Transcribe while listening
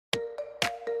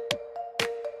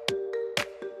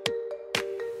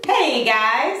Hey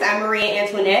guys, I'm Maria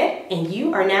Antoinette and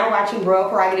you are now watching Royal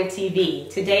Prerogative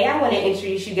TV. Today I want to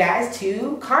introduce you guys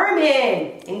to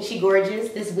Carmen. Isn't she gorgeous?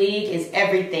 This wig is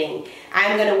everything.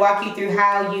 I'm going to walk you through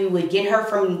how you would get her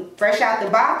from fresh out the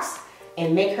box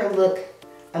and make her look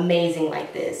amazing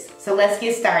like this. So let's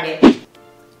get started.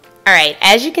 Alright,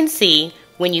 as you can see,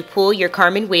 when you pull your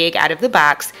Carmen wig out of the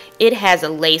box, it has a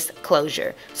lace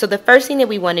closure. So the first thing that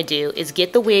we want to do is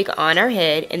get the wig on our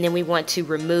head, and then we want to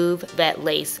remove that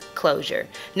lace closure.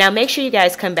 Now make sure you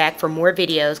guys come back for more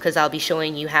videos because I'll be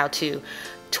showing you how to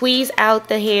tweeze out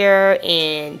the hair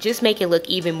and just make it look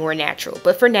even more natural.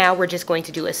 But for now, we're just going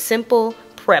to do a simple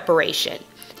preparation.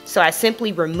 So I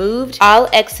simply removed all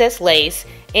excess lace,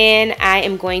 and I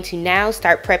am going to now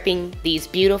start prepping these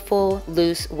beautiful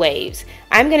loose waves.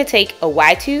 I'm going to take a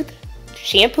wide-tooth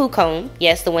shampoo comb,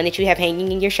 yes, the one that you have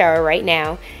hanging in your shower right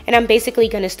now, and I'm basically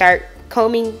going to start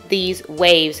combing these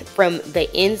waves from the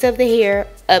ends of the hair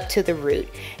up to the root.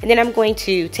 And then I'm going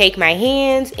to take my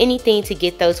hands, anything to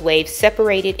get those waves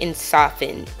separated and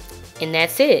softened. And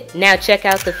that's it. Now check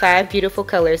out the 5 beautiful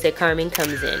colors that Carmen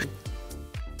comes in.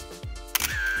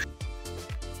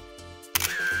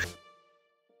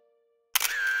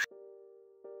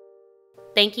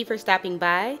 Thank you for stopping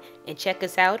by, and check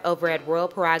us out over at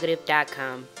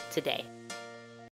royalprerogative.com today.